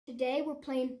Today we're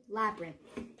playing Labyrinth.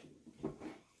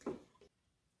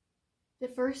 The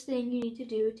first thing you need to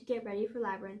do to get ready for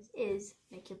Labyrinth is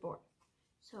make your board.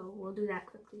 So we'll do that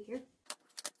quickly here.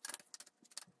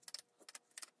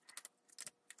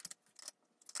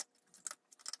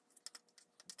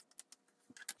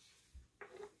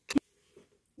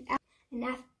 And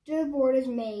after the board is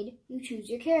made, you choose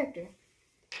your character.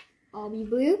 I'll be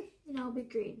blue and I'll be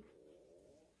green.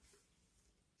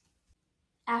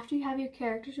 After you have your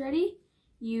characters ready,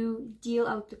 you deal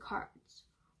out the cards.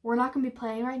 We're not going to be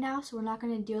playing right now, so we're not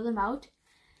going to deal them out,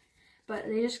 but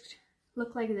they just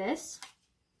look like this.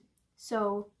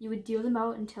 So you would deal them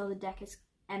out until the deck is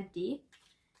empty.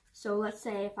 So let's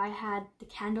say if I had the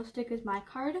candlestick as my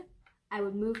card, I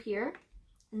would move here,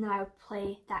 and then I would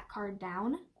play that card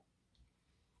down.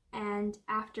 And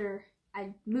after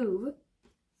I move,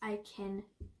 I can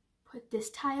put this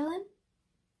tile in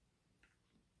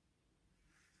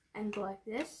and go like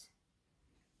this,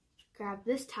 grab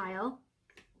this tile,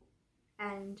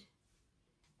 and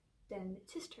then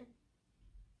it's his turn.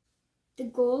 The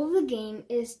goal of the game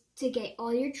is to get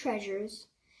all your treasures,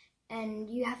 and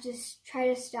you have to try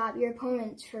to stop your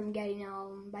opponents from getting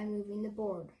them by moving the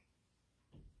board.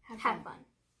 Have fun.